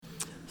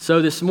So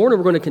this morning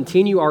we're going to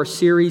continue our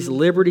series,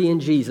 Liberty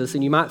in Jesus.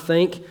 And you might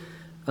think,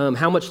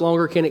 how much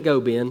longer can it go,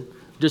 Ben?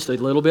 Just a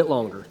little bit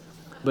longer.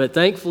 But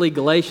thankfully,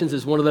 Galatians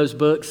is one of those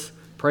books.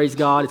 Praise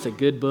God, it's a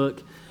good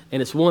book. And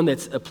it's one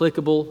that's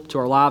applicable to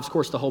our lives. Of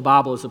course, the whole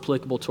Bible is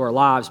applicable to our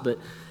lives. But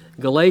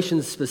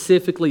Galatians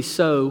specifically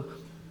so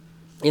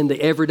in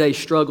the everyday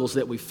struggles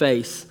that we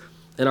face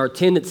and our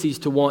tendencies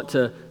to want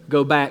to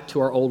go back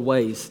to our old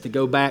ways, to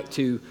go back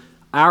to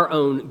our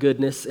own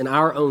goodness and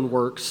our own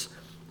works,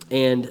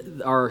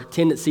 and our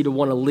tendency to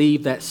want to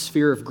leave that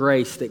sphere of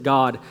grace that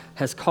God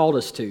has called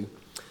us to.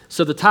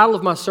 So the title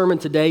of my sermon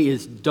today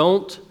is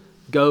Don't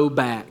Go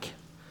Back.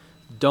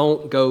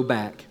 Don't Go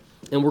Back.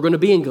 And we're going to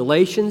be in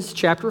Galatians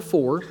chapter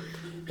 4,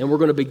 and we're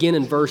going to begin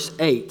in verse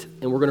 8,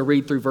 and we're going to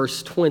read through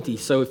verse 20.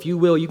 So if you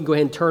will, you can go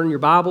ahead and turn your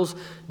Bibles.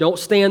 Don't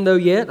stand though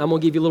yet. I'm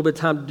going to give you a little bit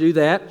of time to do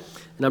that,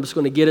 and I'm just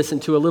going to get us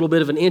into a little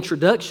bit of an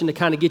introduction to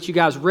kind of get you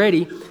guys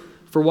ready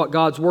for what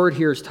God's Word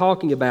here is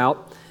talking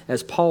about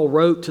as Paul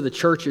wrote to the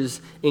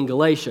churches in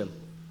Galatia.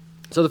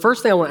 So the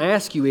first thing I want to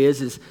ask you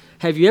is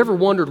have you ever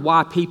wondered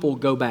why people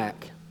go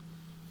back?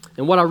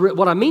 And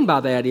what I mean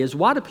by that is,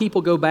 why do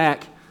people go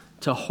back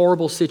to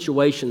horrible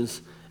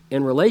situations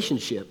and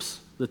relationships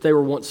that they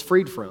were once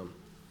freed from?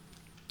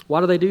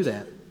 Why do they do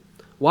that?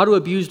 Why do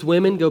abused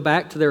women go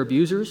back to their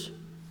abusers?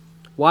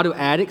 Why do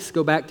addicts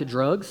go back to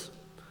drugs?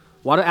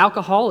 Why do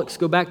alcoholics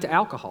go back to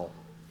alcohol?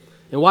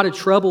 And why do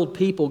troubled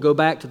people go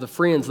back to the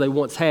friends they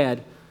once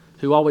had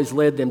who always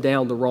led them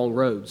down the wrong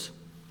roads?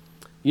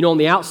 You know, on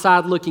the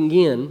outside looking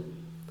in,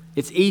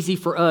 it's easy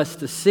for us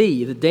to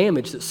see the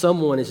damage that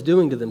someone is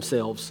doing to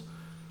themselves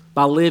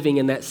by living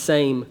in that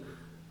same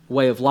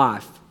way of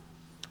life.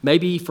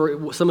 Maybe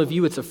for some of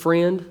you it's a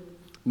friend,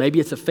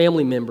 maybe it's a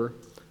family member,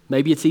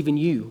 maybe it's even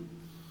you.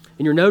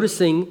 And you're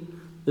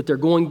noticing that they're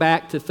going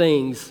back to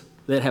things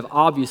that have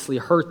obviously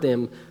hurt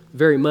them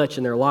very much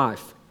in their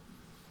life.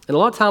 And a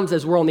lot of times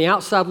as we're on the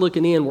outside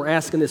looking in, we're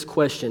asking this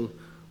question,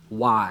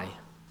 why?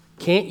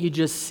 Can't you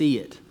just see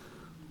it?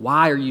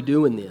 Why are you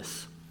doing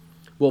this?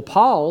 Well,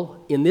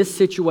 Paul, in this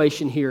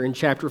situation here in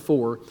chapter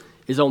 4,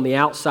 is on the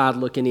outside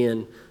looking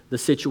in the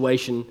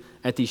situation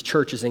at these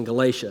churches in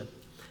Galatia.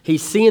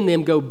 He's seeing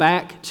them go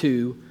back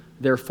to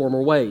their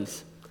former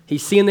ways.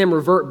 He's seeing them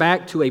revert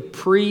back to a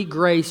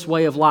pre-grace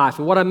way of life.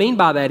 And what I mean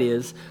by that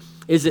is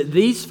that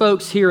these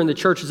folks here in the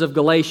churches of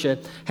Galatia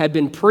had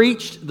been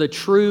preached the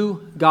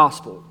true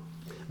gospel.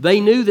 They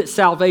knew that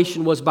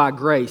salvation was by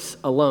grace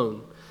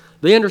alone.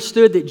 They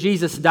understood that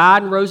Jesus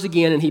died and rose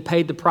again and he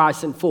paid the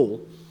price in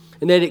full.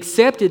 And they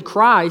accepted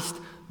Christ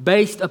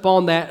based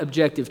upon that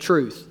objective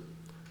truth.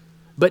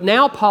 But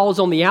now Paul is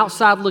on the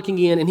outside looking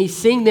in and he's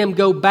seeing them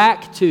go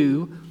back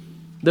to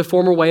the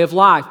former way of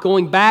life,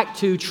 going back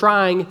to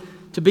trying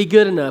to be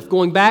good enough,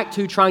 going back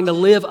to trying to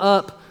live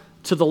up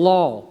to the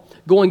law,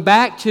 going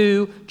back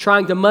to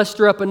trying to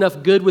muster up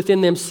enough good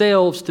within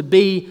themselves to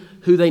be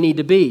who they need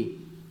to be.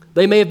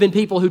 They may have been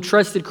people who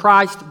trusted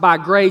Christ by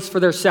grace for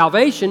their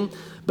salvation,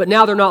 but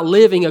now they're not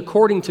living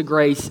according to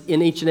grace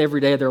in each and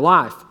every day of their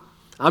life.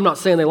 I'm not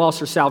saying they lost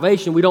their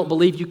salvation. We don't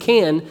believe you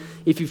can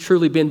if you've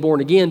truly been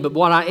born again. But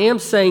what I am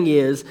saying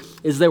is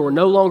they were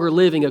no longer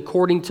living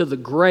according to the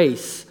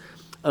grace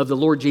of the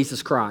Lord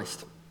Jesus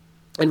Christ.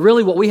 And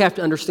really what we have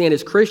to understand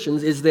as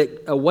Christians is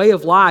that a way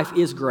of life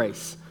is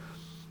grace.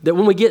 That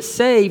when we get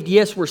saved,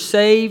 yes, we're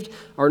saved,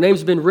 our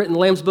name's been written in the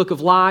Lamb's Book of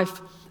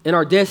Life, and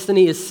our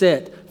destiny is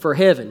set for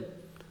heaven.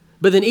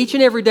 But then each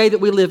and every day that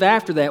we live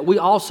after that, we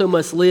also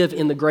must live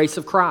in the grace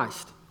of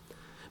Christ.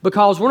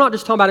 Because we're not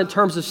just talking about in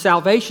terms of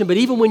salvation, but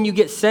even when you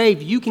get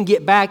saved, you can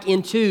get back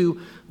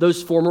into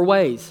those former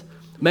ways.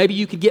 Maybe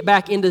you could get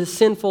back into the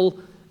sinful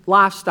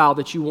lifestyle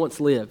that you once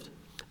lived.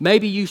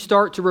 Maybe you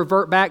start to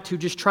revert back to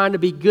just trying to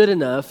be good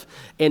enough,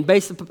 and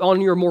based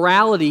on your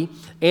morality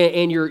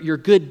and your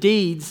good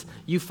deeds,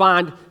 you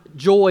find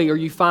joy or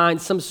you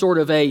find some sort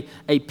of a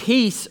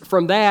peace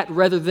from that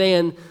rather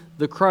than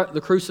the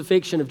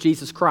crucifixion of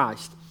Jesus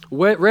Christ,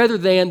 rather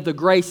than the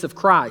grace of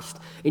Christ.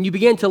 And you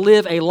begin to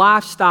live a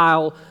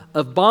lifestyle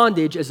of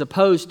bondage as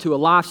opposed to a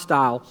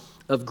lifestyle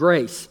of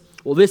grace.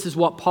 Well, this is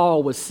what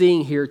Paul was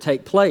seeing here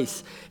take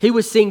place. He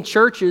was seeing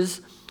churches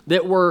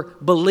that were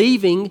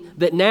believing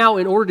that now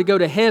in order to go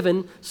to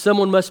heaven,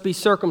 someone must be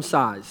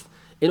circumcised.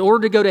 In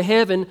order to go to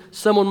heaven,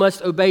 someone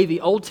must obey the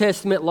Old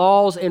Testament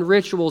laws and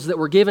rituals that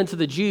were given to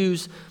the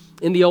Jews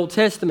in the Old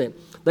Testament.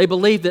 They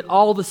believed that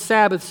all the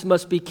Sabbaths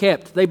must be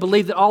kept. They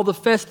believed that all the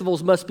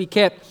festivals must be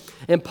kept.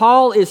 And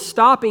Paul is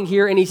stopping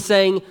here and he's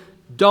saying,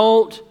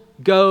 don't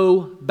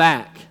go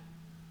back.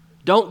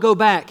 Don't go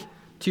back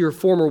to your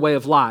former way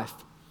of life.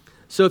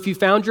 So if you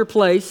found your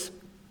place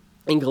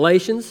in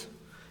Galatians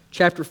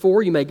chapter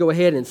 4, you may go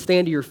ahead and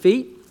stand to your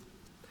feet.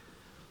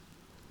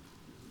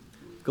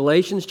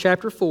 Galatians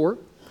chapter 4,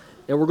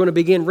 and we're going to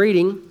begin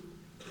reading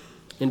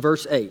in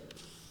verse 8.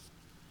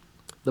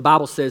 The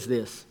Bible says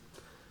this: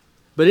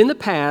 "But in the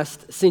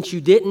past, since you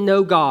didn't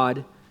know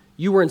God,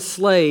 you were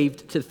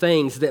enslaved to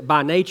things that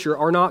by nature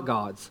are not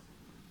God's.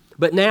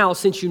 But now,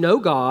 since you know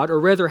God, or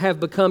rather have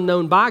become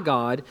known by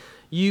God,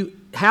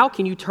 how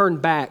can you turn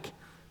back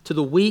to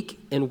the weak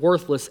and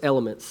worthless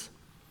elements.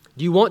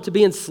 Do you want to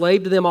be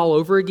enslaved to them all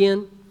over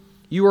again?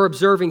 You are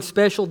observing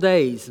special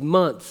days,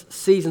 months,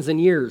 seasons,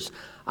 and years.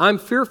 I'm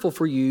fearful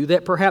for you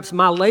that perhaps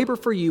my labor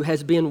for you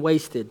has been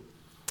wasted.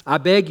 I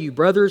beg you,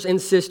 brothers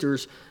and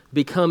sisters,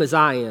 become as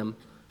I am,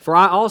 for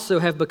I also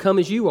have become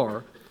as you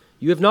are.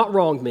 You have not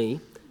wronged me.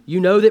 You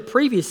know that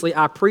previously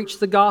I preached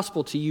the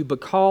gospel to you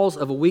because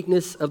of a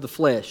weakness of the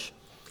flesh.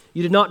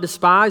 You did not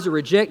despise or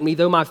reject me,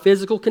 though my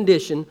physical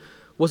condition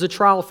was a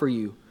trial for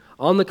you.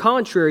 On the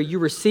contrary, you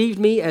received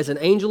me as an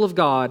angel of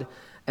God,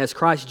 as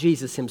Christ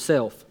Jesus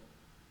himself.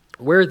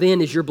 Where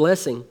then is your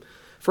blessing?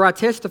 For I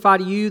testify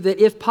to you that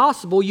if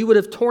possible, you would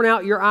have torn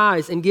out your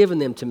eyes and given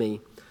them to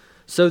me.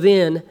 So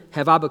then,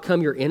 have I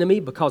become your enemy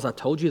because I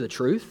told you the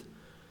truth?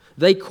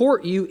 They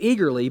court you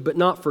eagerly, but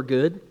not for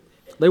good.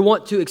 They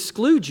want to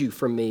exclude you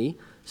from me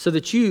so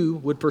that you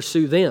would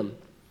pursue them.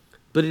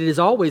 But it is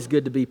always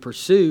good to be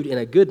pursued in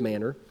a good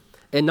manner,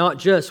 and not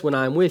just when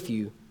I am with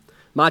you.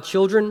 My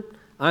children,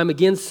 I am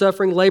again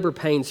suffering labor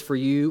pains for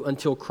you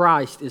until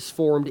Christ is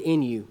formed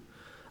in you.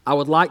 I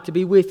would like to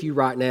be with you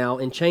right now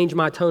and change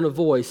my tone of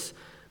voice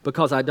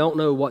because I don't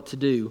know what to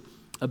do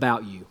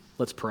about you.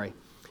 Let's pray.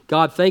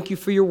 God, thank you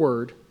for your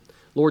word.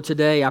 Lord,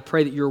 today I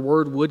pray that your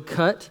word would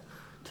cut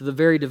to the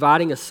very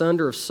dividing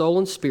asunder of soul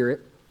and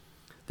spirit,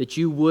 that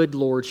you would,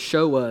 Lord,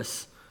 show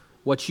us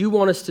what you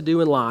want us to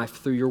do in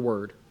life through your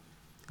word.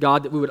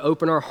 God, that we would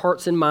open our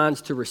hearts and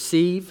minds to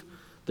receive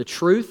the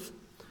truth,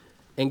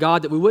 and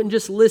God, that we wouldn't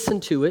just listen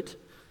to it,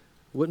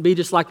 wouldn't be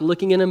just like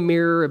looking in a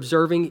mirror,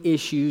 observing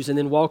issues, and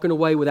then walking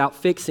away without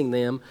fixing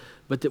them,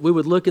 but that we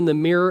would look in the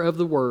mirror of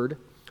the word,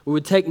 we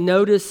would take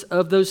notice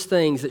of those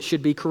things that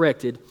should be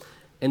corrected,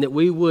 and that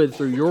we would,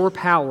 through your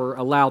power,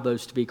 allow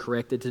those to be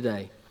corrected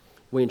today.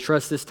 We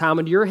entrust this time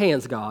into your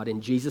hands, God,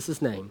 in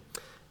Jesus' name.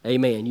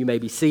 Amen. You may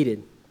be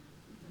seated.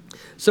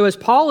 So as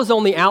Paul is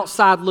on the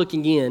outside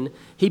looking in,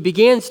 he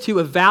begins to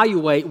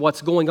evaluate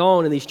what's going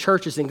on in these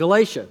churches in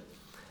Galatia.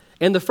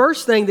 And the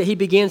first thing that he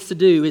begins to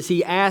do is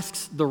he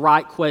asks the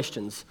right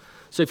questions.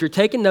 So if you're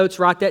taking notes,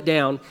 write that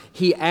down.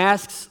 He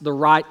asks the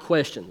right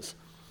questions.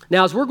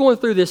 Now, as we're going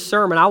through this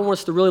sermon, I want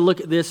us to really look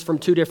at this from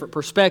two different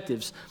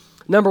perspectives.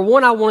 Number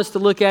one, I want us to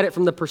look at it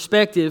from the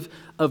perspective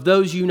of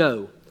those you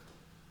know,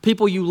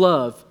 people you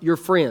love, your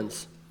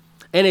friends.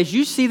 And as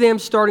you see them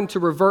starting to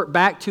revert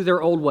back to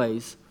their old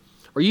ways,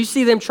 or you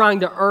see them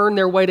trying to earn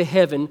their way to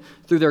heaven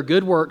through their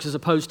good works as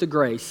opposed to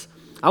grace,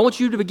 I want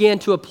you to begin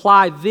to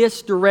apply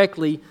this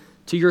directly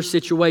to your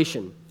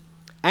situation,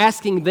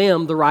 asking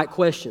them the right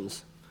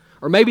questions.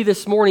 Or maybe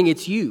this morning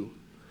it's you.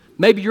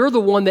 Maybe you're the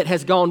one that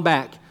has gone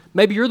back.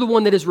 Maybe you're the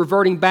one that is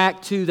reverting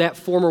back to that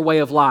former way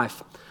of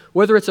life.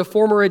 Whether it's a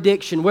former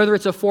addiction, whether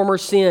it's a former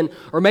sin,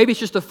 or maybe it's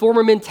just a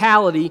former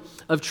mentality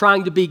of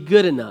trying to be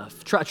good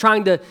enough,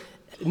 trying to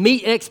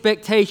meet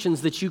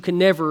expectations that you can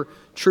never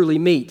truly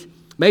meet.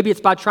 Maybe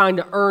it's by trying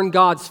to earn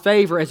God's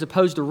favor as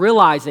opposed to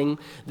realizing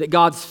that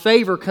God's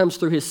favor comes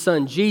through his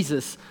son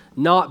Jesus,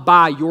 not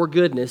by your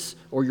goodness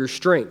or your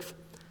strength.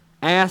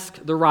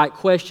 Ask the right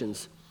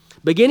questions.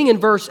 Beginning in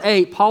verse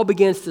 8, Paul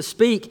begins to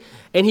speak,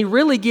 and he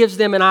really gives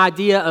them an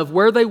idea of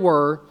where they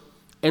were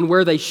and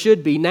where they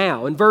should be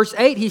now. In verse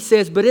 8, he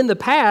says, "But in the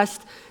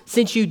past,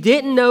 since you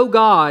didn't know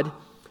God,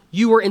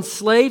 you were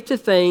enslaved to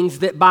things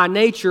that by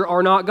nature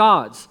are not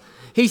God's."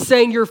 He's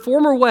saying your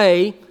former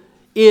way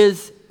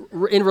is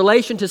in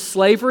relation to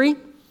slavery,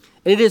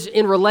 and it is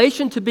in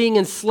relation to being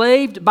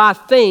enslaved by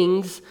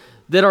things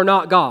that are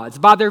not God's.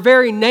 By their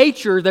very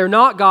nature, they're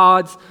not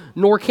God's,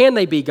 nor can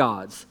they be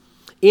God's.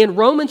 In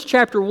Romans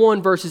chapter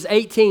 1, verses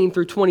 18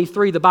 through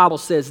 23, the Bible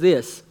says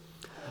this,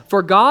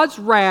 "For God's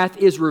wrath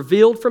is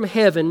revealed from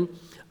heaven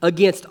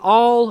against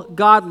all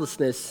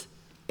godlessness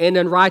and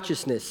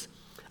unrighteousness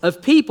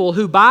of people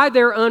who by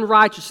their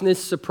unrighteousness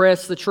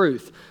suppress the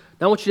truth."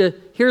 Now I want you to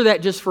hear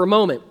that just for a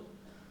moment.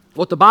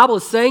 What the Bible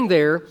is saying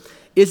there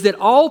is that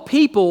all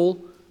people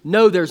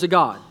know there's a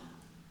God.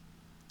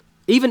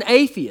 Even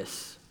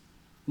atheists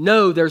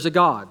know there's a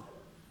God.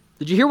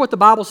 Did you hear what the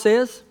Bible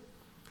says?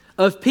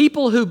 Of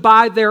people who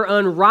by their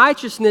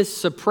unrighteousness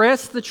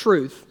suppress the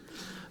truth.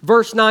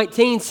 Verse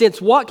 19,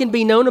 "Since what can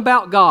be known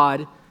about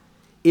God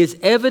is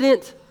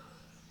evident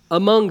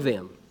among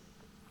them,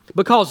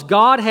 because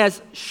God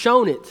has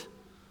shown it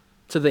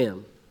to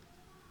them."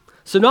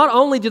 So not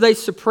only do they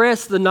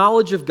suppress the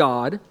knowledge of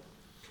God,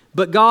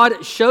 but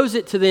God shows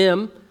it to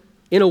them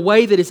in a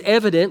way that is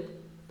evident,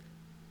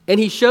 and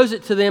he shows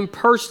it to them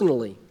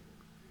personally.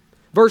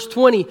 Verse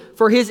 20,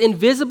 "For his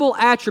invisible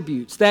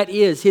attributes, that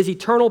is, his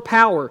eternal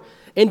power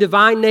and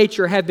divine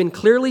nature, have been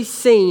clearly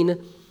seen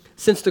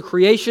since the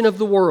creation of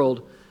the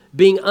world,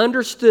 being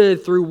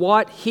understood through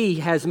what he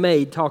has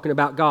made," talking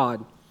about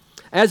God.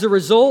 "As a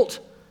result,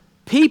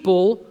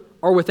 people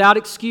are without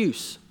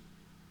excuse."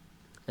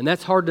 And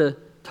that's hard to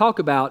talk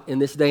about in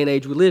this day and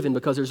age we live in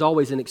because there's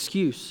always an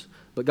excuse.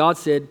 But God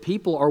said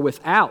people are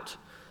without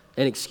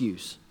an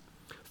excuse.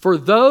 "For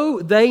though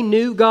they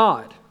knew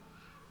God,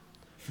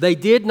 they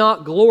did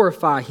not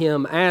glorify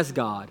him as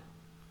God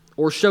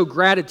or show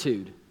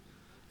gratitude."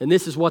 And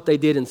this is what they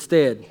did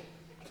instead.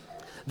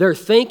 Their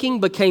thinking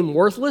became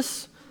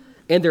worthless,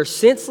 and their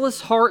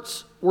senseless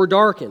hearts were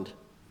darkened.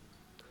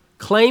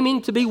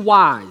 Claiming to be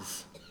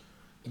wise,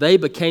 they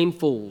became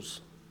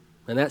fools.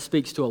 And that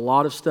speaks to a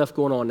lot of stuff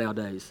going on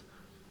nowadays.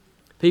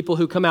 People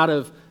who come out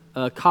of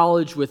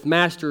college with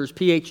masters,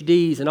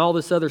 PhDs, and all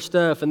this other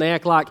stuff, and they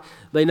act like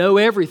they know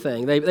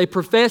everything. They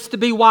profess to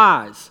be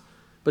wise,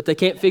 but they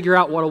can't figure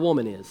out what a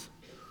woman is.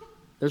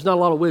 There's not a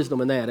lot of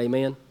wisdom in that,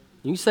 amen?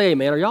 You can say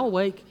amen. Are y'all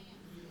awake?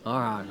 All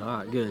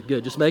right,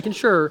 good. Just making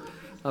sure.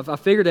 I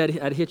figured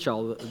I'd hit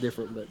y'all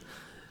different.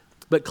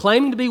 But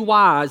claiming to be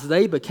wise,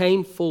 they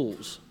became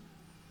fools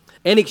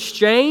and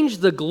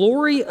exchanged the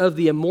glory of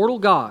the immortal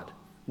God.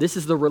 This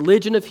is the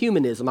religion of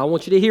humanism. I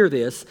want you to hear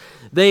this.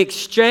 They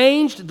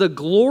exchanged the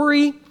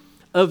glory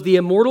of the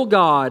immortal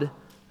God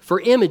for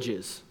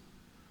images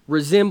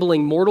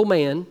resembling mortal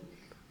man,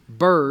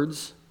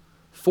 birds,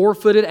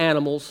 four-footed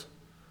animals,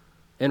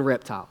 and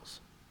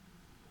reptiles.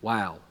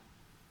 Wow.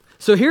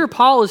 So here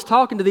Paul is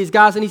talking to these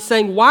guys and he's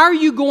saying, why are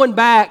you going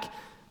back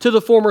to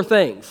the former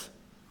things?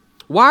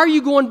 Why are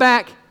you going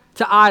back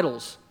to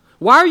idols?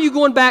 Why are you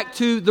going back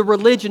to the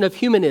religion of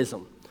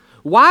humanism?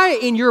 Why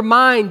in your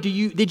mind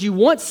did you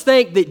once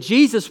think that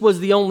Jesus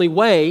was the only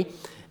way,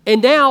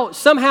 and now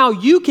somehow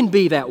you can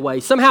be that way?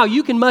 Somehow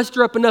you can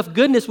muster up enough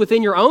goodness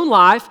within your own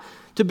life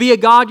to be a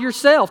God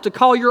yourself, to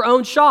call your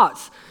own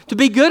shots, to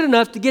be good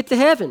enough to get to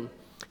heaven.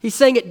 He's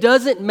saying it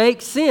doesn't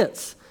make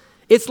sense.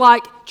 It's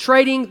like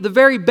trading the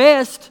very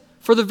best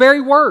for the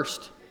very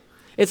worst.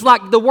 It's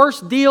like the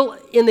worst deal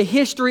in the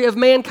history of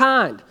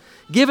mankind.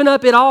 Giving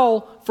up it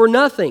all for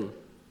nothing,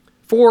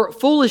 for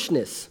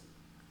foolishness.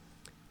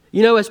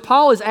 You know, as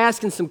Paul is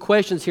asking some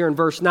questions here in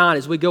verse 9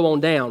 as we go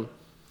on down,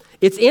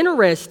 it's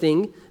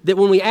interesting that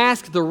when we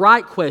ask the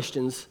right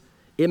questions,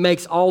 it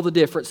makes all the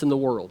difference in the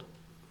world.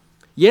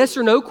 Yes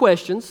or no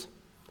questions,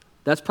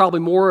 that's probably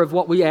more of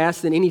what we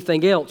ask than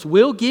anything else,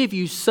 will give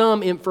you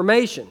some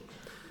information.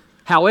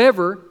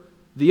 However,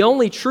 the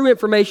only true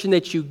information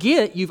that you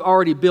get, you've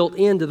already built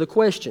into the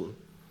question.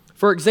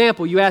 For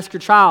example, you ask your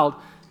child,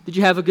 did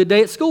you have a good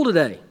day at school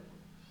today?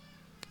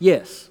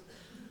 Yes.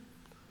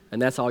 And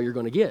that's all you're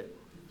going to get.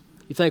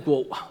 You think,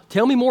 well,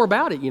 tell me more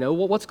about it.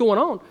 What's going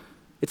on?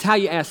 It's how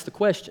you ask the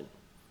question.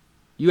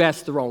 You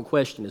asked the wrong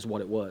question is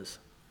what it was.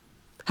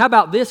 How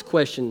about this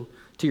question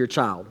to your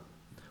child?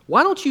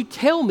 Why don't you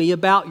tell me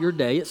about your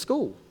day at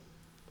school?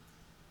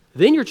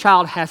 Then your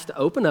child has to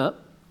open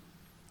up.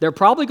 They're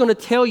probably going to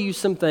tell you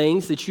some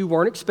things that you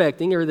weren't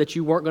expecting or that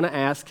you weren't going to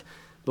ask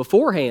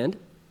beforehand.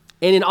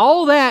 And in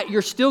all that,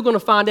 you're still going to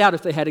find out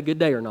if they had a good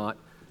day or not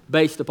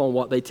based upon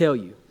what they tell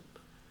you.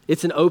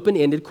 It's an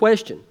open-ended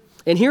question.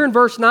 And here in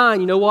verse 9,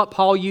 you know what?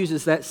 Paul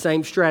uses that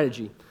same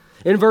strategy.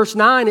 In verse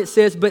 9, it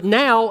says, but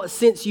now,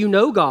 since you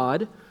know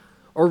God,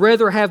 or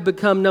rather have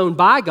become known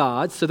by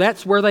God, so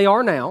that's where they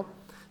are now.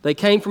 They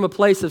came from a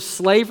place of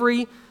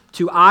slavery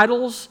to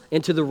idols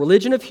and to the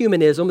religion of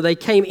humanism. They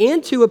came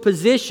into a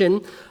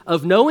position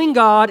of knowing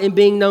God and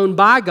being known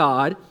by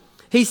God.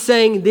 He's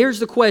saying, there's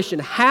the question,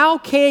 how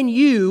can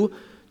you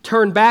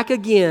turn back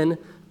again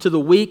to the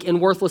weak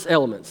and worthless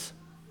elements?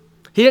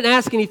 He didn't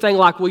ask anything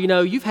like, well,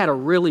 you've had a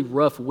really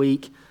rough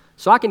week,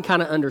 so I can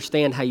kind of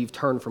understand how you've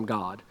turned from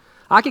God.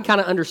 I can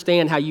kind of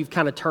understand how you've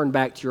kind of turned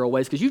back to your old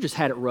ways because you just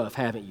had it rough,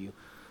 haven't you?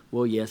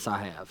 Well, yes,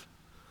 I have.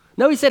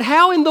 No, he said,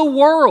 how in the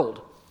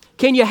world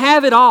can you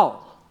have it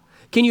all?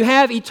 Can you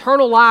have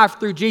eternal life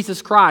through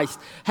Jesus Christ,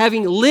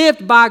 having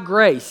lived by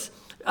grace,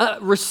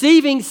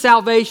 receiving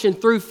salvation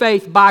through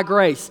faith by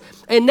grace?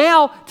 And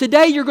now,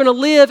 today, you're going to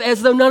live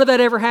as though none of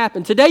that ever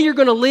happened. Today, you're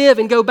going to live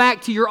and go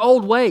back to your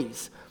old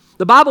ways.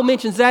 The Bible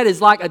mentions that as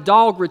like a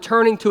dog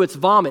returning to its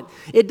vomit.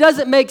 It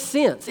doesn't make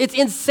sense. It's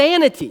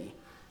insanity,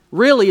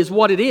 really, is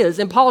what it is.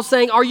 And Paul's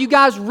saying, are you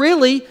guys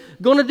really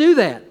going to do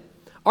that?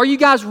 Are you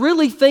guys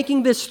really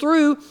thinking this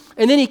through?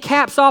 And then he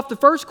caps off the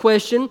first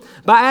question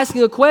by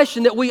asking a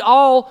question that we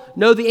all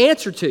know the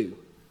answer to,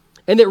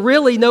 and that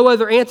really no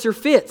other answer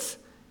fits.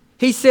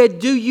 He said,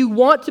 do you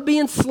want to be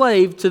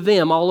enslaved to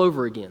them all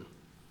over again?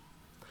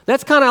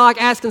 That's kind of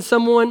like asking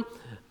someone,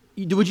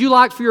 would you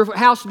like for your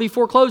house to be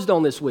foreclosed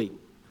on this week?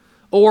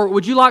 Or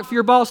would you like for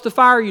your boss to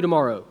fire you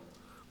tomorrow?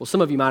 Well, some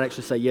of you might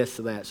actually say yes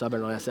to that, so I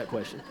better not ask that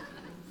question.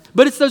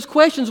 But it's those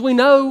questions we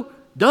know,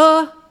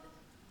 duh.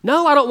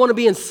 No, I don't want to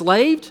be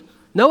enslaved.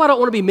 No, I don't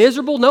want to be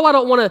miserable. No, I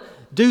don't want to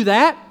do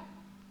that.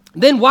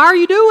 Then why are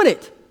you doing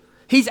it?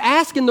 He's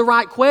asking the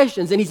right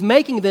questions, and he's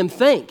making them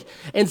think.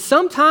 And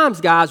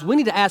sometimes, guys, we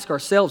need to ask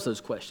ourselves those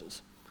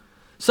questions.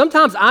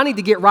 Sometimes I need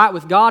to get right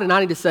with God, and I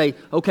need to say,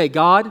 okay,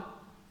 God,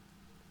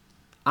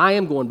 I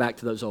am going back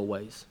to those old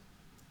ways,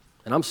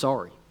 and I'm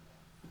sorry.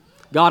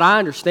 God, I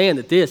understand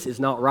that this is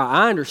not right.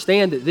 I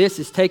understand that this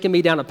is taking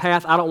me down a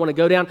path I don't want to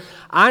go down.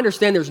 I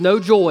understand there's no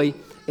joy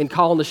in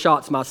calling the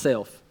shots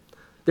myself.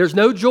 There's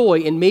no joy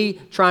in me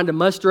trying to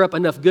muster up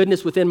enough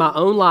goodness within my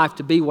own life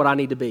to be what I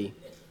need to be.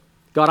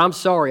 God, I'm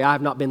sorry I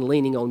have not been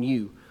leaning on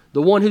you,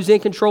 the one who's in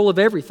control of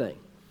everything.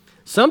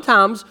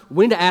 Sometimes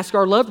we need to ask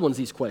our loved ones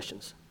these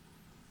questions.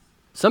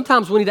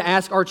 Sometimes we need to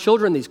ask our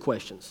children these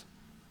questions.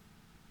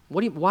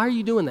 Why are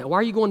you doing that? Why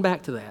are you going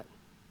back to that?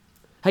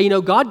 Hey,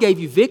 God gave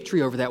you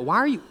victory over that.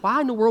 Why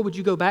in the world would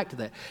you go back to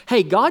that?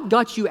 Hey, God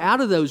got you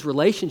out of those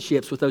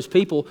relationships with those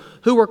people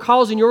who were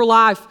causing your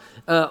life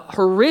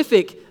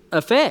horrific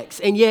effects,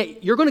 and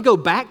yet you're going to go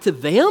back to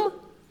them?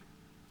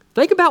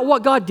 Think about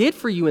what God did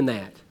for you in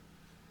that.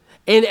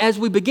 And as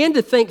we begin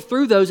to think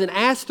through those and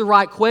ask the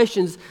right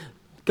questions,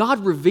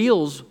 God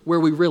reveals where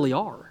we really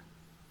are.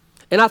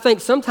 And I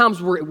think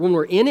sometimes when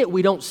we're in it,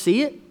 we don't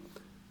see it,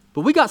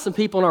 but we got some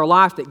people in our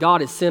life that God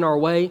has sent our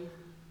way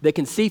that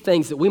can see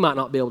things that we might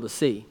not be able to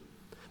see.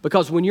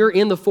 Because when you're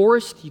in the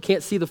forest, you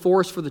can't see the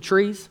forest for the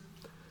trees,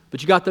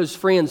 but you got those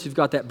friends who've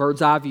got that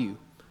bird's eye view,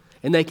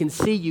 and they can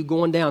see you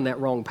going down that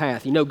wrong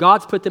path.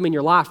 God's put them in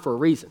your life for a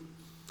reason.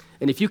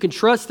 And if you can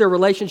trust their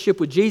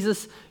relationship with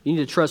Jesus, you need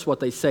to trust what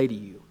they say to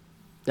you.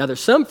 Now, there's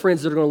some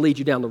friends that are going to lead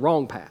you down the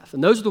wrong path,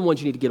 and those are the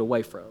ones you need to get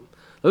away from.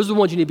 Those are the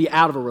ones you need to be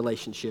out of a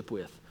relationship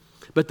with.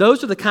 But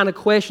those are the kind of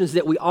questions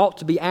that we ought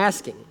to be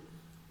asking.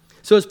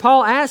 So as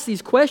Paul asks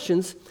these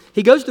questions,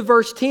 he goes to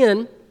verse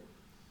 10,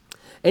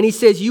 and he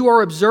says, you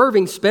are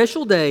observing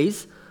special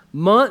days,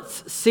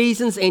 months,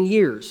 seasons, and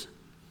years.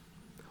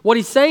 What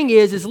he's saying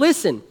is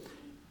listen,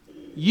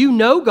 you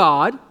know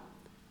God,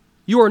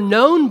 you are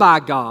known by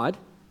God,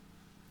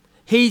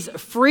 He's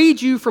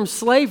freed you from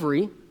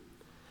slavery,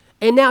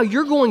 and now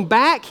you're going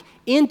back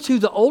into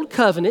the old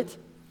covenant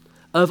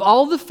of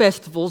all the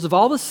festivals, of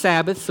all the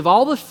Sabbaths, of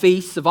all the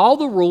feasts, of all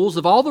the rules,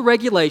 of all the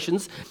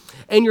regulations,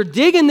 and you're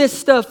digging this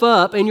stuff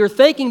up, and you're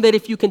thinking that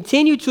if you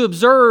continue to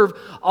observe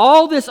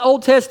all this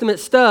Old Testament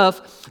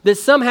stuff, that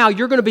somehow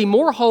you're going to be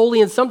more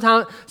holy, and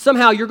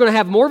somehow you're going to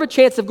have more of a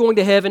chance of going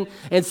to heaven,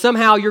 and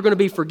somehow you're going to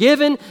be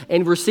forgiven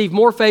and receive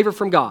more favor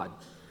from God.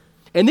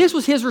 And this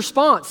was his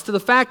response to the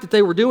fact that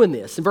they were doing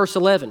this. In verse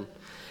 11,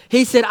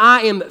 he said,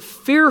 I am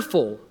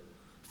fearful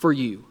for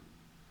you.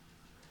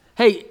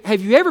 Hey,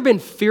 have you ever been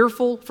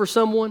fearful for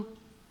someone?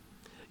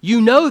 You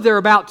know they're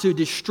about to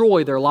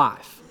destroy their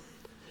life.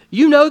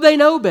 You know they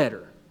know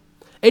better.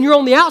 And you're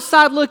on the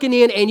outside looking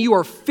in, and you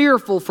are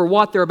fearful for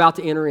what they're about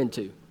to enter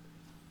into.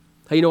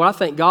 Hey, you know what? I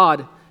think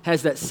God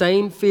has that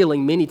same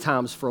feeling many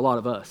times for a lot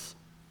of us.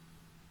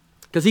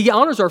 Because He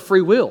honors our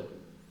free will.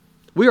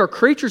 We are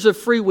creatures of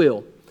free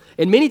will.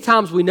 And many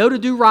times we know to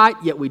do right,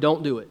 yet we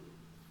don't do it.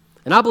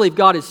 And I believe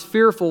God is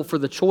fearful for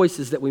the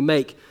choices that we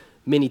make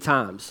many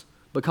times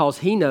because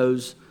He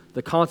knows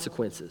the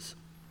consequences.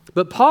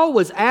 But Paul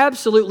was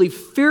absolutely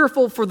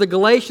fearful for the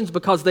Galatians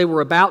because they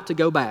were about to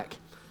go back.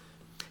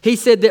 He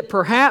said that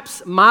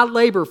perhaps my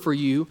labor for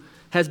you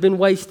has been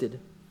wasted.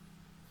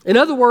 In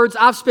other words,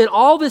 I've spent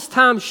all this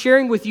time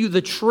sharing with you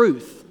the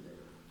truth.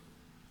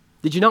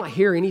 Did you not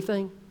hear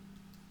anything?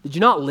 Did you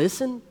not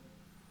listen?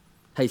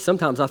 Hey,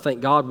 sometimes I think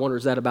God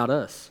wonders that about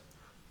us.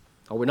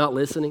 Are we not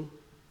listening?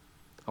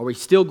 Are we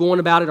still going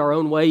about it our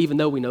own way even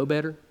though we know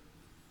better?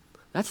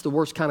 That's the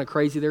worst kind of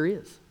crazy there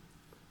is.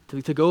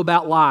 To go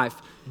about life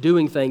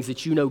doing things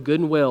that you know good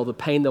and well the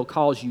pain they'll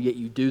cause you, yet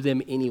you do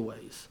them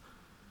anyways.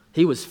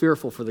 He was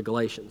fearful for the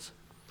Galatians.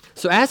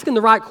 So asking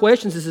the right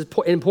questions is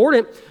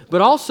important, but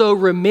also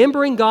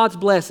remembering God's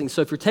blessings.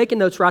 So if you're taking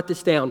notes, write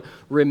this down.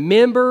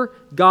 Remember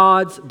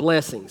God's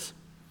blessings.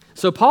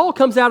 So Paul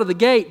comes out of the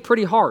gate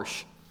pretty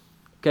harsh.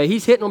 Okay,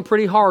 he's hitting them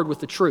pretty hard with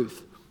the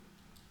truth.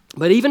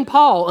 But even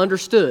Paul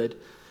understood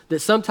that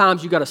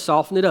sometimes you got to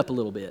soften it up a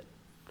little bit.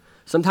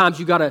 Sometimes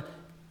you got to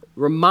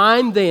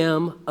remind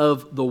them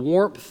of the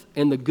warmth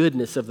and the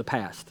goodness of the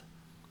past.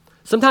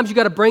 Sometimes you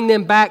got to bring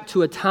them back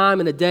to a time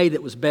and a day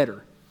that was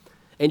better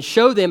and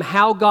show them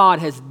how God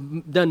has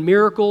done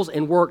miracles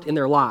and worked in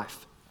their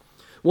life.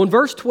 Well, in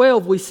verse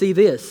 12, we see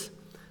this.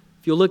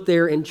 If you'll look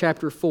there in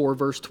chapter 4,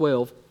 verse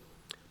 12,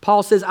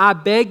 Paul says, I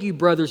beg you,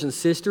 brothers and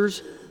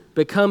sisters,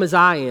 become as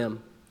I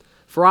am,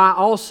 for I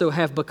also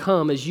have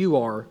become as you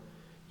are.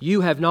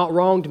 You have not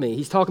wronged me.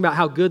 He's talking about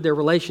how good their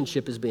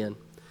relationship has been.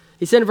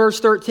 He said in verse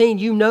 13,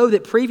 you know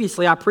that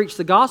previously I preached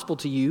the gospel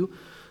to you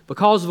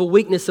because of a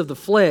weakness of the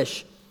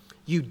flesh.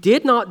 You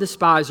did not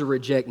despise or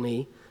reject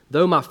me,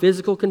 though my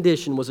physical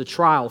condition was a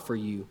trial for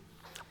you.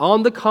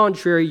 On the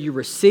contrary, you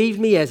received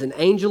me as an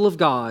angel of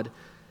God,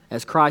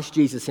 as Christ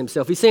Jesus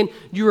Himself. He's saying,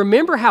 do you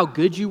remember how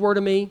good you were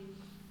to me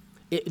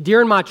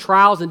during my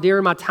trials and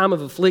during my time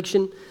of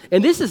affliction?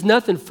 And this is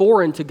nothing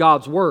foreign to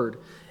God's word.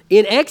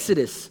 In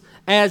Exodus,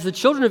 as the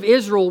children of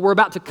Israel were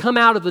about to come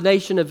out of the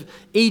nation of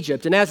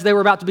Egypt, and as they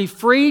were about to be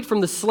freed from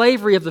the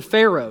slavery of the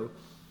Pharaoh,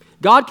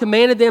 God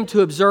commanded them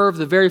to observe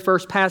the very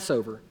first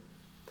Passover.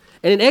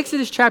 And in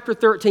Exodus chapter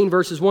 13,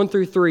 verses 1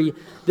 through 3,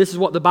 this is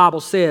what the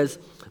Bible says.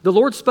 The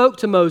Lord spoke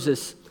to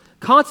Moses,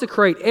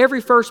 consecrate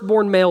every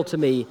firstborn male to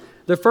me,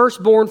 the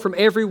firstborn from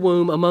every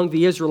womb among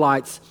the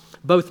Israelites,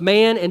 both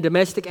man and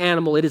domestic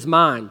animal, it is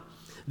mine.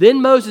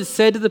 Then Moses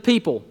said to the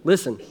people,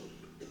 listen,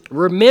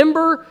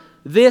 remember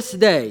this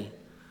day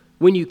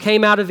when you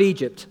came out of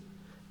Egypt,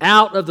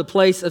 out of the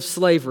place of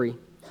slavery.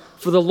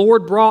 For the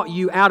Lord brought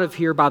you out of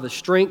here by the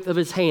strength of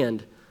His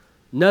hand.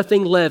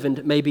 Nothing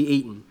leavened may be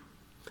eaten.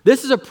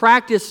 This is a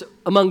practice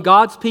among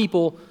God's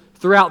people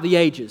throughout the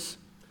ages.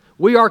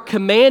 We are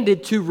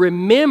commanded to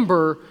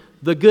remember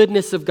the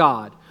goodness of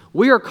God.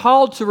 We are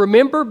called to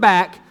remember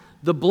back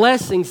the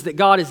blessings that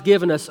God has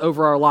given us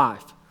over our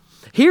life.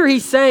 Here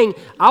he's saying,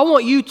 I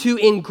want you to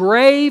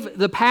engrave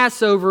the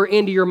Passover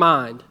into your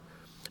mind.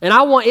 And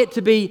I want it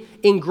to be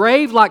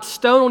engraved like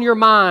stone on your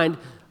mind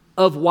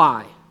of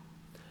why.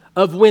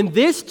 Of when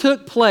this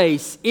took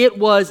place, it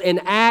was an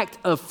act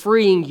of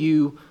freeing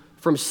you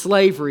from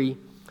slavery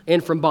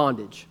and from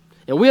bondage.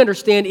 And we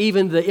understand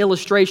even the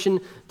illustration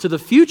to the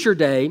future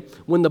day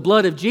when the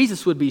blood of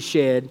Jesus would be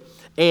shed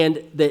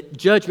and that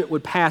judgment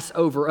would pass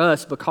over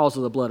us because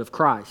of the blood of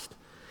Christ.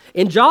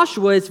 In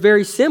Joshua, it's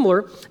very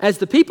similar. As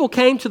the people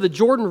came to the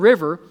Jordan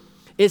River,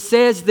 it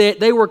says that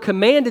they were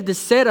commanded to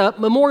set up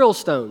memorial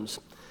stones.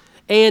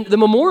 And the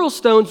memorial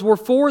stones were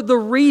for the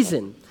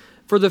reason,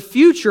 for the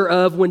future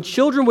of when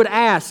children would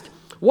ask,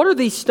 what are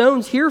these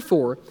stones here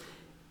for?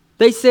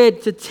 They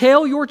said, to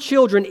tell your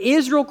children,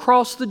 Israel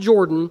crossed the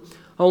Jordan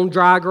on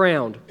dry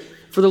ground.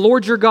 For the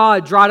Lord your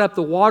God dried up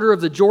the water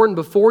of the Jordan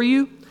before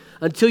you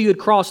until you had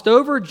crossed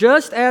over,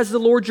 just as the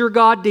Lord your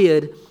God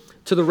did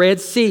to the Red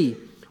Sea,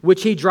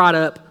 which he dried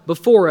up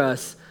before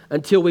us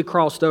until we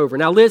crossed over.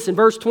 Now listen,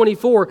 verse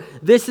 24,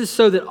 this is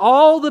so that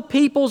all the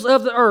peoples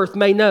of the earth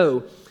may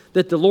know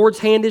that the Lord's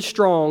hand is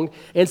strong,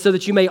 and so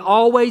that you may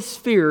always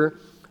fear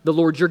the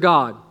Lord your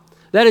God.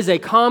 That is a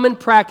common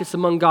practice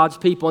among God's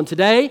people. And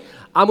today,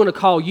 I'm going to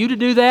call you to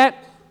do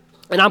that,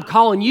 and I'm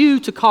calling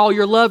you to call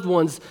your loved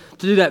ones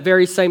to do that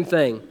very same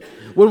thing.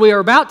 When we are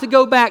about to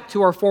go back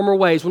to our former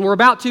ways, when we're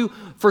about to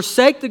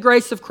forsake the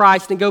grace of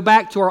Christ and go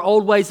back to our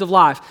old ways of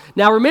life.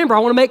 Now remember, I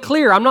want to make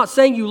clear, I'm not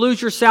saying you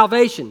lose your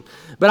salvation,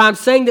 but I'm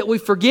saying that we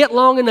forget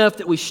long enough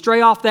that we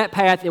stray off that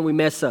path and we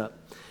mess up,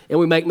 and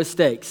we make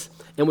mistakes,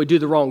 and we do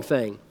the wrong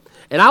thing.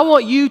 And I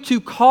want you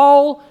to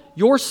call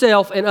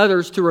yourself and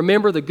others to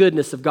remember the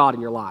goodness of God in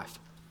your life.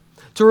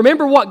 To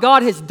remember what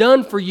God has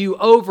done for you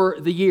over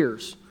the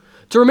years.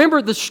 To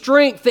remember the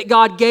strength that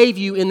God gave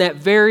you in that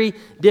very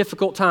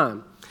difficult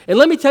time. And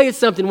let me tell you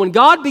something, when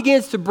God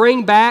begins to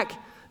bring back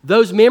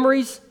those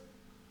memories,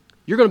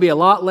 you're going to be a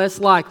lot less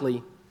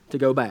likely to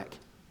go back.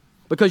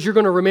 Because you're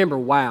going to remember,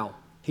 wow,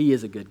 He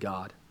is a good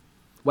God.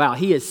 Wow,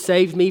 He has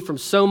saved me from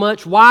so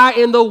much. Why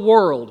in the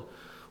world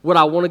would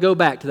I want to go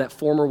back to that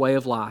former way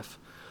of life?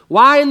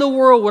 Why in the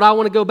world would I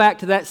want to go back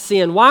to that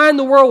sin? Why in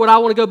the world would I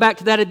want to go back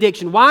to that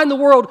addiction? Why in the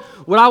world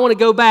would I want to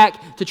go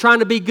back to trying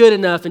to be good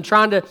enough and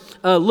trying to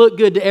look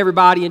good to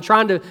everybody and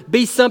trying to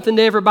be something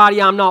to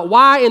everybody I'm not?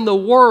 Why in the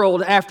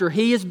world, after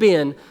He has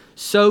been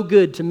so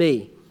good to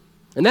me?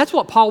 And that's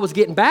what Paul was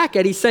getting back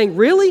at. He's saying,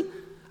 really?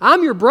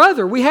 I'm your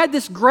brother. We had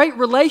this great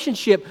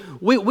relationship.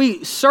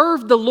 We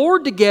served the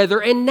Lord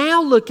together, and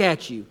now look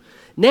at you.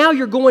 Now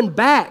you're going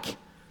back.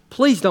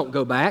 Please don't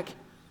go back.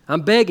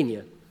 I'm begging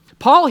you.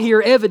 Paul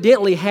here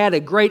evidently had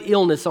a great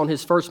illness on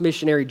his first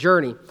missionary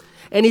journey.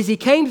 And as he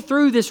came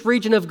through this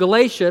region of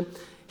Galatia,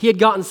 he had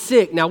gotten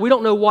sick. Now, we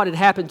don't know what had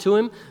happened to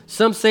him.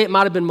 Some say it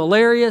might have been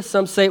malaria.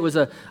 Some say it was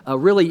a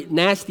really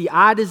nasty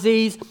eye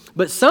disease.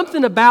 But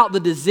something about the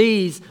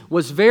disease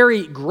was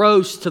very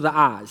gross to the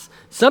eyes.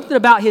 Something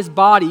about his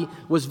body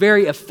was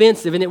very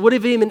offensive. And it would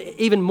have been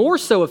even more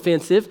so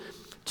offensive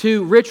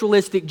to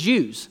ritualistic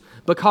Jews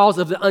because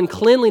of the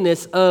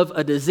uncleanliness of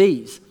a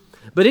disease.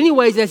 But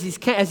anyways,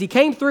 as he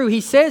came through,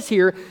 he says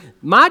here,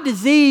 my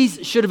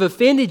disease should have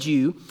offended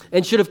you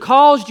and should have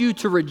caused you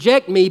to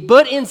reject me,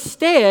 but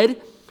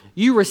instead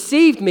you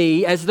received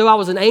me as though I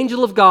was an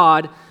angel of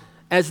God,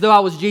 as though I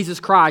was Jesus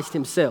Christ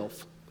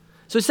Himself.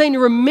 So he's saying,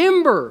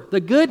 remember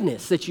the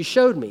goodness that you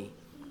showed me.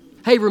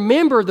 Hey,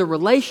 remember the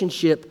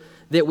relationship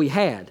that we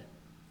had.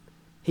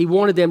 He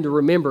wanted them to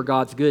remember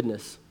God's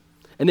goodness.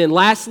 And then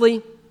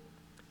lastly,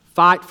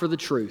 fight for the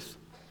truth.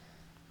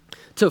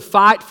 To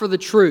fight for the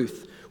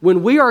truth.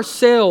 When we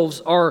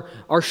ourselves are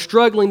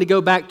struggling to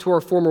go back to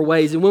our former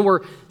ways, and when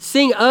we're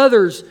seeing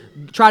others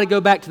try to go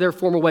back to their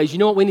former ways, you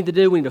know what we need to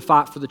do? We need to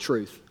fight for the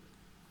truth.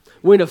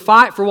 We need to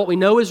fight for what we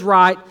know is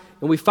right,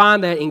 and we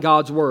find that in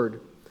God's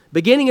Word.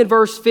 Beginning in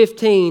verse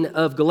 15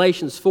 of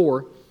Galatians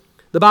 4,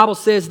 the Bible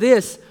says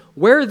this,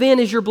 where then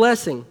is your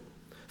blessing?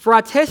 For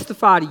I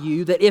testify to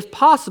you that if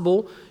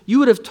possible, you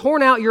would have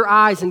torn out your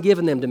eyes and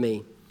given them to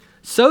me.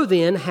 So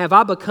then, have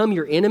I become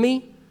your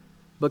enemy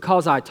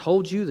because I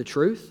told you the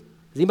truth?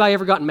 Has anybody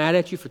ever gotten mad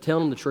at you for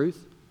telling them the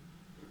truth?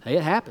 Hey,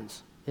 it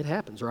happens. It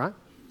happens, right?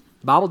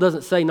 The Bible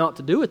doesn't say not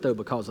to do it, though,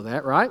 because of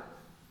that, right?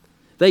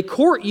 They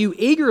court you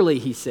eagerly,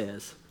 he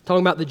says.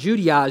 Talking about the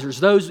Judaizers,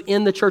 those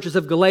in the churches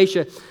of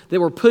Galatia that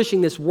were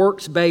pushing this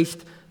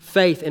works-based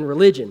faith and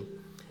religion.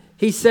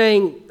 He's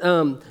saying,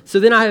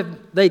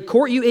 they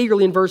court you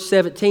eagerly in verse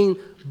 17,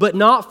 but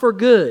not for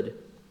good.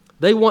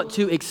 They want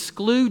to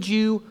exclude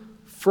you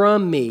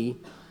from me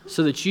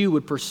so that you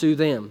would pursue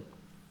them.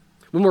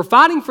 When we're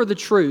fighting for the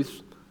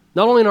truth,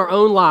 not only in our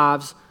own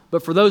lives,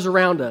 but for those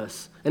around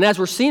us, and as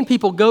we're seeing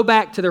people go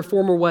back to their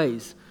former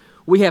ways,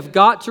 we have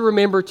got to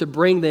remember to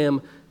bring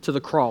them to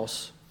the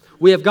cross.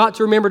 We have got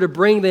to remember to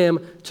bring them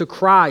to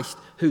Christ,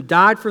 who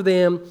died for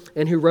them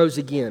and who rose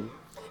again.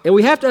 And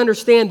we have to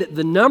understand that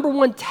the number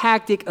one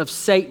tactic of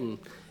Satan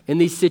in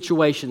these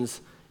situations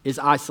is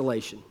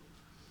isolation.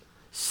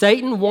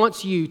 Satan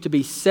wants you to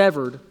be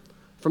severed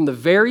from the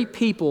very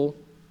people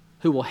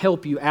who will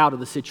help you out of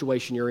the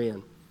situation you're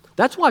in.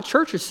 That's why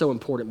church is so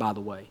important, by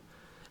the way.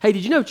 Hey,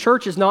 did you know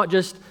church is not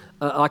just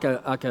like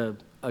a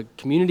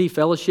community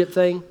fellowship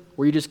thing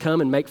where you just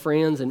come and make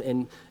friends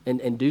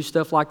and do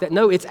stuff like that?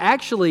 No, it's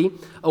actually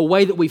a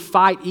way that we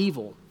fight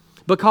evil,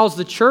 because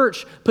the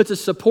church puts a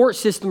support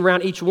system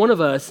around each one of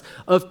us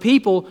of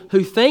people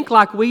who think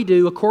like we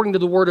do according to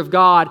the Word of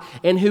God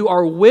and who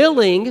are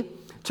willing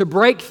to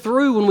break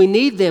through when we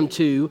need them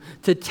to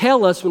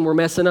tell us when we're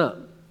messing up,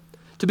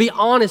 to be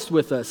honest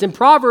with us. In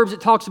Proverbs, it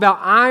talks about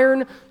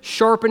iron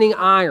sharpening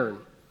iron.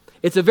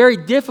 It's a very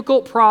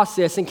difficult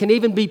process and can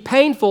even be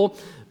painful,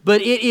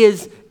 but it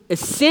is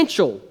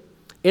essential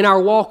in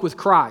our walk with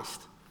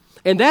Christ.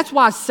 And that's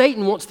why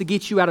Satan wants to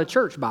get you out of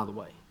church, by the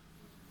way.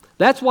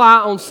 That's why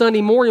on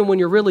Sunday morning when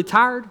you're really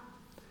tired and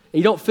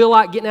you don't feel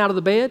like getting out of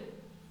the bed,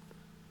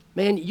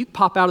 man, you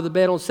pop out of the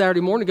bed on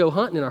Saturday morning and go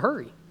hunting in a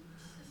hurry.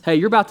 Hey,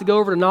 you're about to go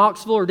over to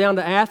Knoxville or down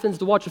to Athens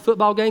to watch a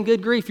football game.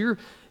 Good grief, you're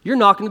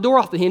knocking the door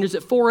off the hinges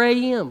at 4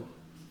 a.m.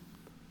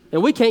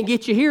 And we can't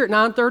get you here at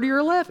 9:30 or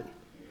 11.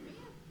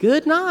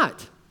 Good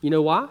night. You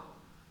know why?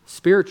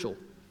 Spiritual.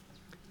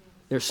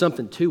 There's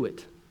something to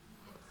it.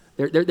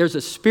 There's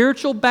a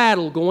spiritual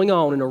battle going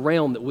on in a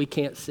realm that we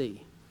can't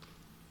see.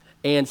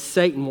 And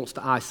Satan wants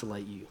to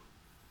isolate you.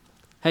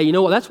 Hey, you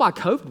know what? That's why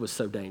COVID was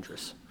so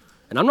dangerous.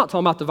 And I'm not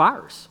talking about the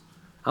virus.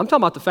 I'm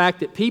talking about the fact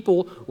that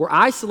people were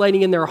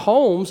isolating in their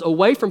homes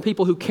away from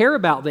people who care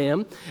about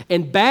them,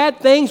 and bad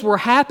things were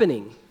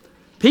happening.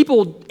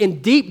 People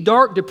in deep,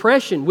 dark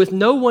depression with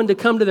no one to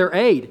come to their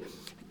aid.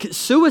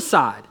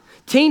 Suicide,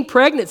 teen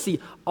pregnancy,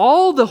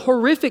 all the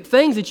horrific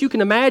things that you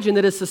can imagine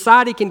that a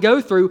society can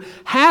go through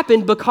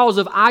happened because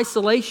of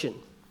isolation.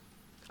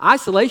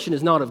 Isolation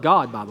is not of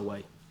God, by the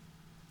way.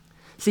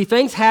 See,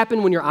 things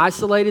happen when you're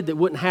isolated that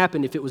wouldn't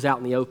happen if it was out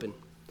in the open.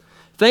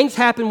 Things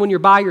happen when you're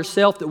by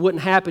yourself that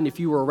wouldn't happen if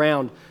you were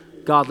around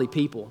godly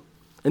people.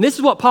 And this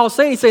is what Paul's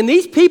saying. He's saying,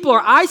 these people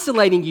are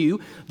isolating you.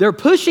 They're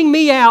pushing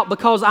me out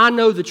because I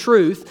know the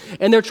truth,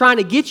 and they're trying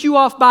to get you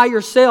off by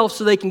yourself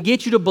so they can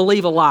get you to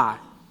believe a lie.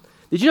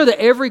 Did you know that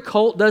every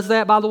cult does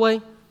that, by the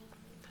way?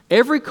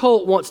 Every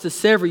cult wants to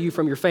sever you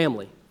from your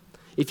family.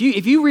 If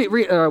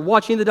you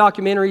watch any of the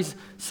documentaries,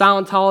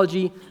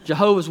 Scientology,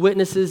 Jehovah's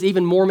Witnesses,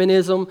 even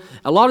Mormonism,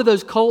 a lot of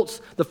those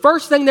cults, the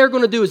first thing they're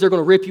going to do is they're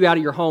going to rip you out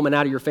of your home and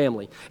out of your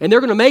family. And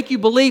they're going to make you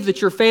believe that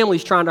your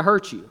family's trying to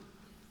hurt you.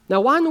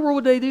 Now, why in the world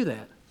would they do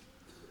that?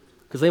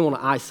 Because they want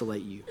to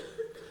isolate you.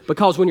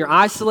 Because when you're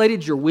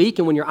isolated, you're weak.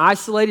 And when you're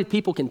isolated,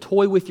 people can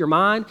toy with your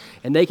mind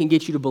and they can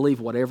get you to believe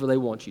whatever they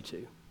want you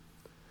to.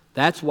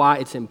 That's why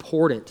it's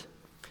important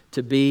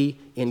to be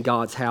in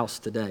God's house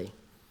today.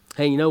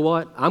 Hey, you know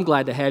what? I'm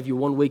glad to have you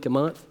 1 week a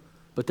month,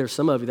 but there's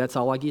some of you, that's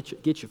all I get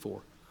you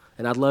for.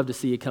 And I'd love to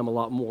see you come a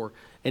lot more.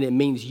 And it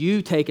means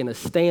you taking a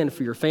stand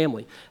for your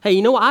family. Hey,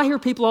 you know what? I hear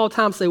people all the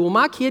time say, well,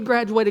 my kid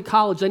graduated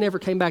college, they never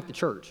came back to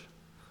church.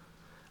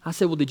 I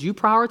said, well, did you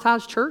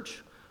prioritize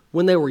church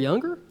when they were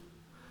younger?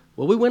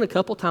 Well, we went a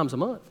couple times a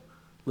month.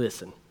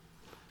 Listen,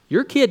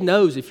 your kid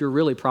knows if you're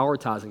really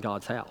prioritizing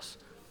God's house.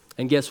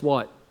 And guess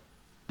what?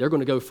 They're going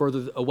to go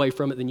further away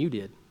from it than you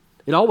did.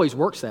 It always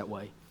works that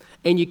way.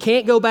 And you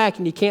can't go back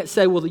and you can't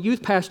say, well, the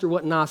youth pastor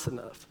wasn't nice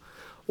enough.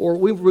 Or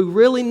we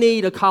really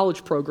need a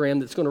college program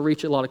that's going to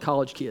reach a lot of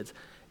college kids.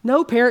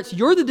 No, parents,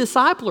 you're the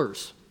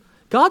disciplers.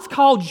 God's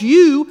called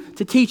you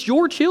to teach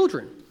your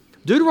children.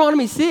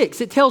 Deuteronomy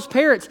 6, it tells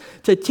parents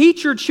to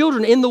teach your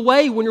children in the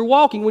way when you're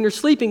walking, when you're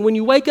sleeping, when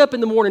you wake up in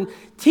the morning.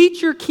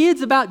 Teach your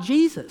kids about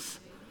Jesus.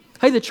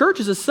 Hey, the church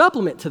is a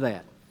supplement to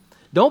that.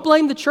 Don't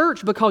blame the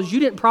church because you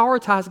didn't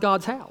prioritize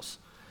God's house.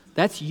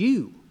 That's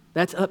you.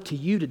 That's up to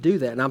you to do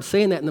that. And I'm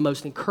saying that in the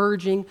most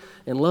encouraging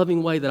and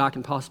loving way that I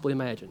can possibly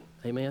imagine.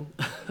 Amen?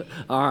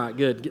 All right,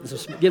 good.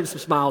 Getting some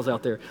smiles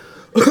out there.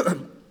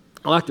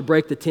 I like to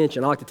break the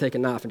tension. I like to take a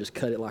knife and just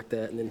cut it like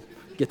that and then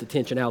get the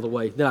tension out of the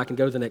way. Then I can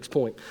go to the next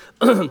point.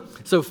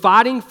 So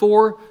fighting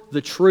for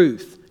the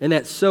truth, and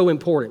that's so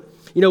important.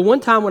 You know, one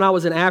time when I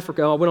was in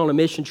Africa, I went on a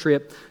mission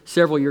trip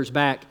several years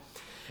back,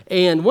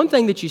 and one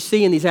thing that you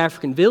see in these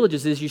African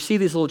villages is you see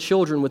these little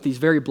children with these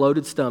very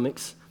bloated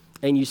stomachs,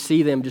 and you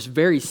see them just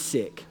very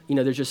sick. You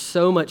know, there's just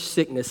so much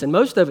sickness, and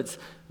most of it's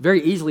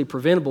very easily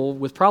preventable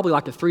with probably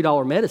like a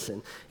 $3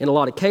 medicine in a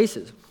lot of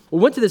cases. We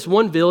went to this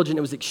one village, and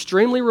it was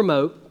extremely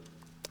remote,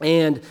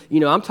 and,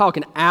 you know, I'm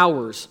talking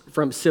hours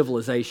from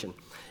civilization.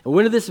 And we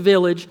went to this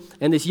village,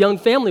 and this young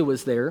family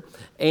was there,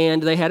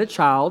 and they had a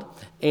child,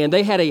 and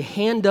they had a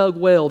hand-dug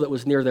well that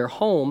was near their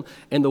home,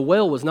 and the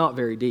well was not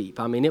very deep.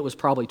 I mean, it was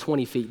probably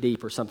 20 feet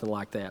deep or something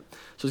like that.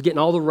 So it was getting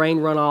all the rain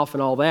runoff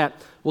and all that.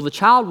 Well, the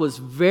child was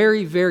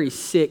very, very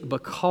sick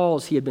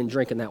because he had been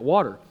drinking that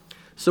water.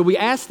 So we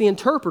asked the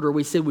interpreter,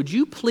 we said, would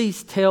you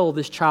please tell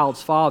this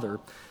child's father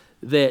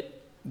that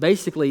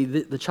basically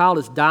the child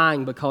is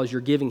dying because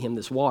you're giving him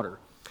this water?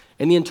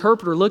 And the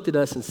interpreter looked at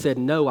us and said,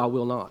 no, I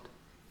will not.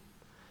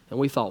 And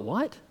we thought,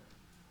 what?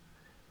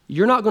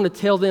 You're not going to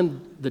tell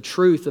them the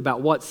truth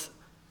about what's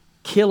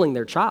killing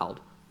their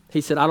child.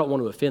 He said, I don't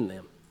want to offend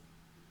them.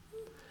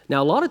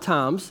 Now, a lot of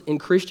times in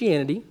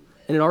Christianity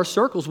and in our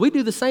circles, we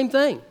do the same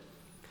thing.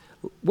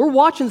 We're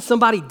watching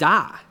somebody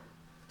die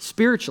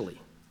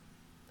spiritually,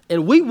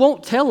 and we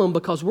won't tell them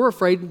because we're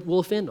afraid we'll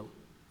offend them.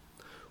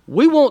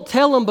 We won't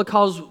tell them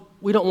because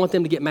we don't want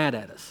them to get mad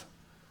at us,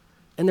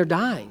 and they're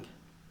dying.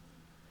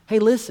 Hey,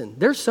 listen,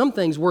 there's some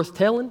things worth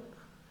telling.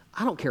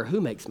 I don't care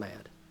who makes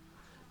mad.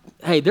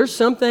 Hey, there's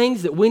some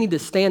things that we need to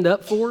stand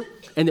up for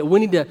and that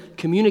we need to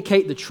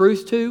communicate the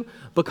truth to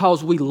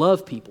because we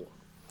love people.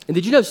 And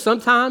did you know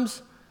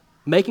sometimes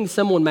making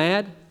someone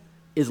mad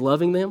is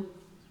loving them?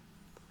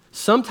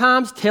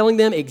 Sometimes telling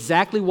them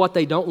exactly what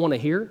they don't want to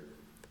hear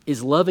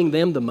is loving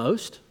them the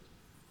most.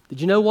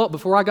 Did you know what?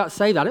 Before I got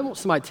saved, I didn't want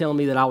somebody telling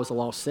me that I was a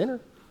lost sinner.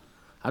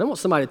 I didn't want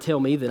somebody to tell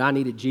me that I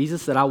needed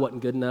Jesus, that I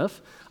wasn't good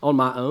enough on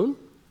my own.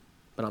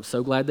 But I'm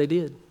so glad they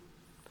did.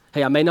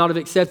 Hey, I may not have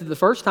accepted the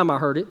first time I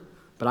heard it,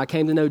 but I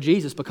came to know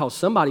Jesus because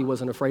somebody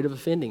wasn't afraid of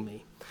offending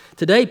me.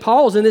 Today,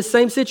 Paul's in this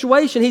same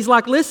situation. He's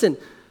like, listen,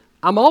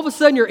 I'm all of a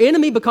sudden your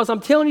enemy because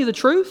I'm telling you the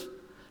truth.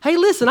 Hey,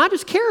 listen, I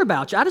just care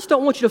about you. I just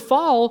don't want you to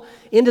fall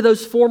into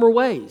those former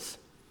ways.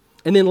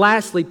 And then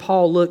lastly,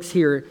 Paul looks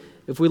here,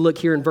 if we look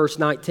here in verse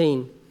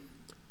 19,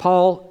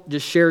 Paul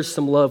just shares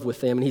some love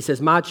with them. And he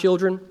says, my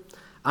children,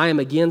 I am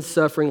again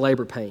suffering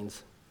labor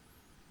pains.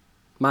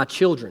 My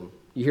children.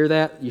 You hear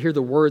that? You hear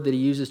the word that he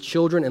uses,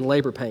 children and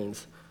labor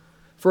pains.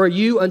 For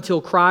you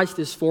until Christ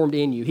is formed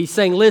in you. He's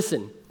saying,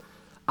 listen,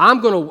 I'm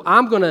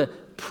going to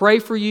pray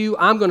for you.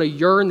 I'm going to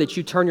yearn that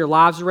you turn your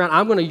lives around.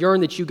 I'm going to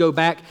yearn that you go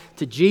back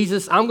to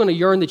Jesus. I'm going to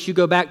yearn that you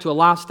go back to a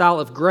lifestyle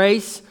of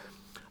grace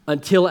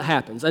until it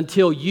happens,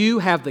 until you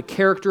have the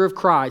character of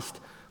Christ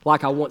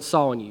like I once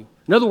saw in you.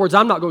 In other words,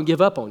 I'm not going to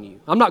give up on you.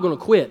 I'm not going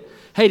to quit.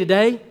 Hey,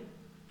 today,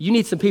 you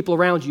need some people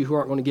around you who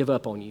aren't going to give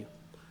up on you.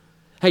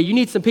 Hey, you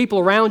need some people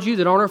around you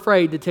that aren't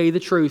afraid to tell you the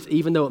truth,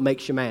 even though it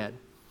makes you mad.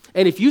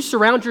 And if you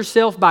surround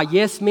yourself by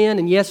yes men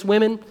and yes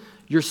women,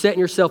 you're setting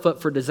yourself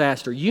up for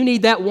disaster. You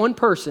need that one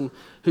person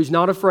who's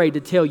not afraid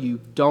to tell you,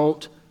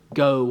 don't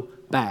go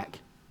back.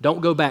 Don't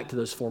go back to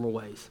those former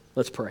ways.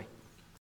 Let's pray.